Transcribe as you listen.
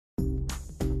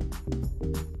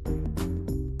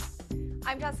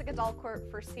I'm Jessica Dalcourt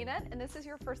for CNET, and this is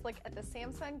your first look at the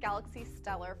Samsung Galaxy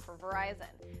Stellar for Verizon.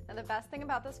 Now, the best thing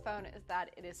about this phone is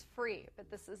that it is free,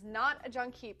 but this is not a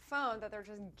junk heap phone that they're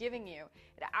just giving you.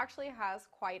 It actually has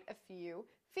quite a few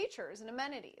features and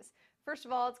amenities. First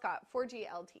of all, it's got 4G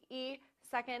LTE.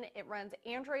 Second, it runs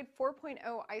Android 4.0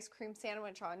 Ice Cream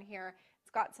Sandwich on here. It's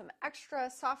got some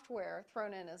extra software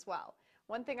thrown in as well.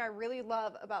 One thing I really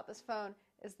love about this phone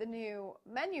is the new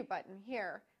menu button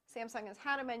here. Samsung has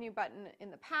had a menu button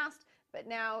in the past, but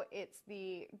now it's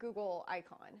the Google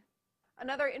icon.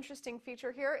 Another interesting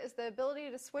feature here is the ability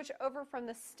to switch over from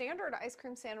the standard ice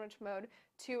cream sandwich mode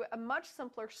to a much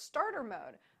simpler starter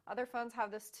mode. Other phones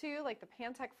have this too, like the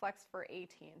Pantech Flex for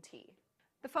AT&T.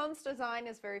 The phone's design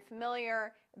is very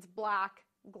familiar. It's black,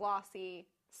 glossy,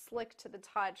 slick to the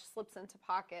touch, slips into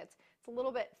pockets. It's a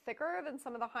little bit thicker than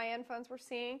some of the high-end phones we're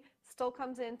seeing. Still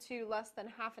comes into less than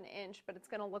half an inch, but it's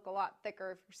going to look a lot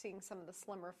thicker if you're seeing some of the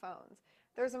slimmer phones.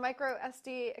 There's a micro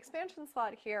SD expansion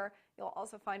slot here. You'll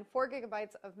also find 4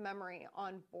 gigabytes of memory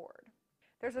on board.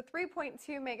 There's a 3.2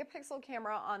 megapixel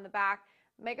camera on the back.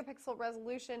 Megapixel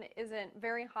resolution isn't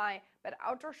very high, but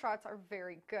outdoor shots are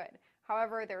very good.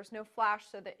 However, there's no flash,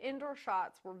 so the indoor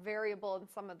shots were variable and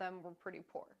some of them were pretty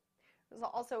poor. There's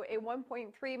also a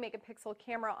 1.3 megapixel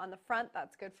camera on the front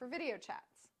that's good for video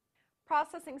chats.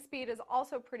 Processing speed is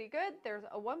also pretty good. There's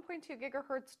a 1.2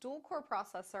 gigahertz dual-core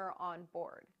processor on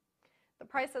board. The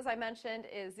price, as I mentioned,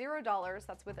 is $0.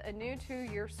 That's with a new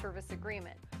 2-year service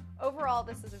agreement. Overall,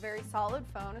 this is a very solid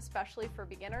phone, especially for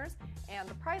beginners, and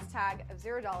the price tag of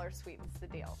 $0 sweetens the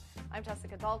deal. I'm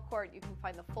Jessica Dalcourt. You can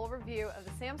find the full review of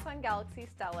the Samsung Galaxy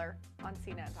Stellar on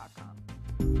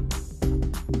CNET.com.